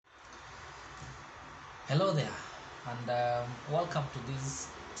Hello there, and welcome to this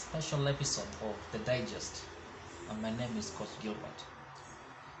special episode of The Digest. And my name is Coach Gilbert.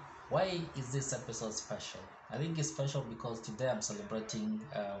 Why is this episode special? I think it's special because today I'm celebrating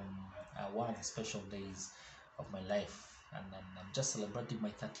one of the special days of my life, and I'm just celebrating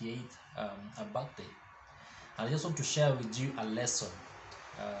my 38th birthday. And I just want to share with you a lesson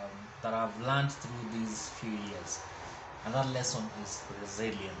that I've learned through these few years, and that lesson is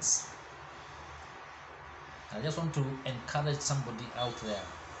resilience. I just want to encourage somebody out there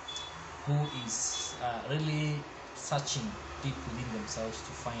who is really searching deep within themselves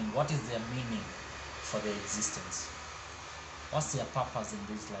to find what is their meaning for their existence. What's their purpose in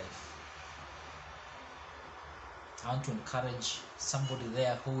this life? I want to encourage somebody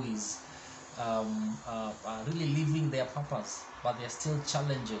there who is really living their purpose, but there are still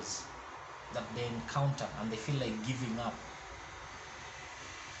challenges that they encounter and they feel like giving up.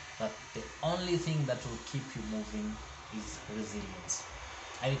 That the only thing that will keep you moving is resilience.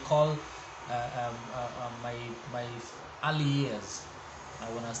 I recall my early years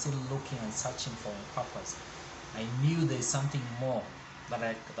when I was still looking and searching for my purpose. I knew there is something more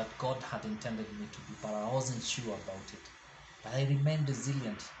that God had intended me to do, but I wasn't sure about it. But I remained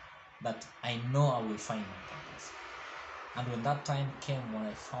resilient that I know I will find my purpose. And when that time came, when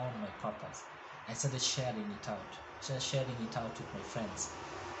I found my purpose, I started sharing it out with my friends.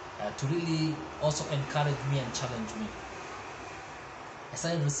 To really also encourage me and challenge me. I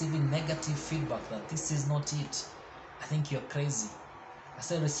started receiving negative feedback that this is not it. I think you're crazy. I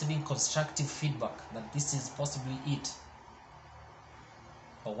started receiving constructive feedback that this is possibly it.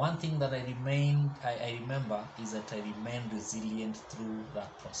 But one thing that I remember is that I remained resilient through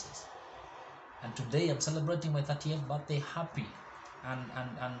that process. And today I'm celebrating my 30th birthday happy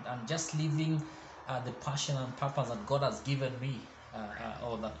and just living the passion and purpose that God has given me.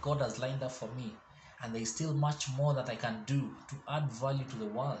 Or that God has lined up for me, and there is still much more that I can do to add value to the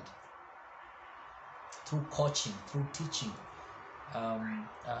world through coaching, through teaching,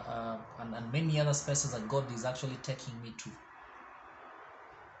 and many other spaces that God is actually taking me to.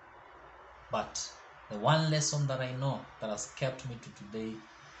 But the one lesson that I know that has kept me to today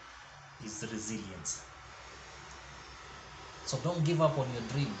is resilience. So don't give up on your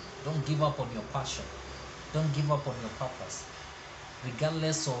dream, don't give up on your passion, don't give up on your purpose.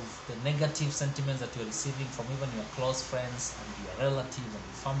 Regardless of the negative sentiments that you're receiving from even your close friends and your relatives and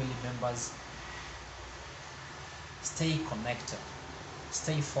your family members, stay connected,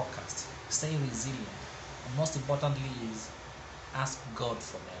 stay focused, stay resilient, and most importantly is ask God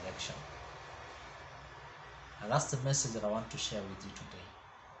for direction. And that's the message that I want to share with you today.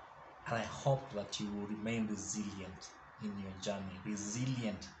 And I hope that you will remain resilient in your journey,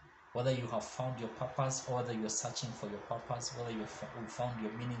 resilient. Whether you have found your purpose, or whether you're searching for your purpose, whether you found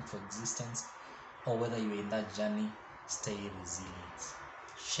your meaning for existence, or whether you're in that journey, stay resilient.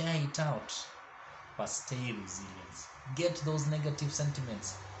 Share it out, but stay resilient. Get those negative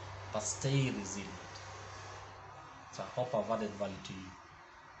sentiments, but stay resilient. So I hope I've added value to you,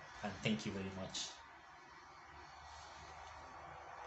 and thank you very much.